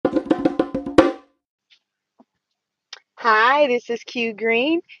Hi, this is Q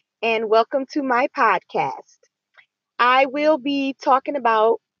Green, and welcome to my podcast. I will be talking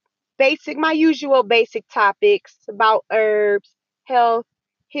about my usual basic topics about herbs, health,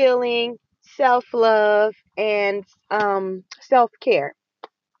 healing, self love, and self care.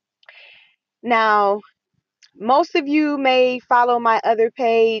 Now, most of you may follow my other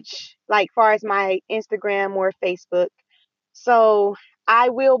page, like far as my Instagram or Facebook. So I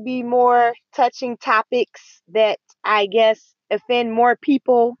will be more touching topics that I guess offend more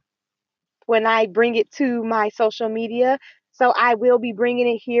people when I bring it to my social media. So I will be bringing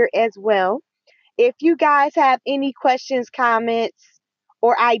it here as well. If you guys have any questions, comments,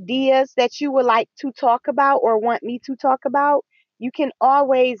 or ideas that you would like to talk about or want me to talk about, you can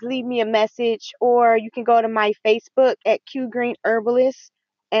always leave me a message or you can go to my Facebook at Q Green Herbalist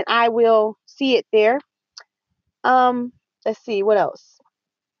and I will see it there. Um, let's see what else.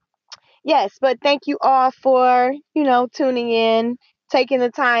 Yes, but thank you all for, tuning in, taking the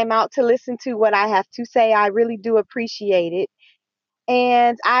time out to listen to what I have to say. I really do appreciate it.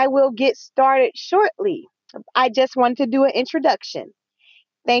 And I will get started shortly. I just wanted to do an introduction.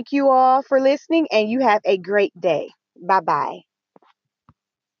 Thank you all for listening, and you have a great day. Bye bye.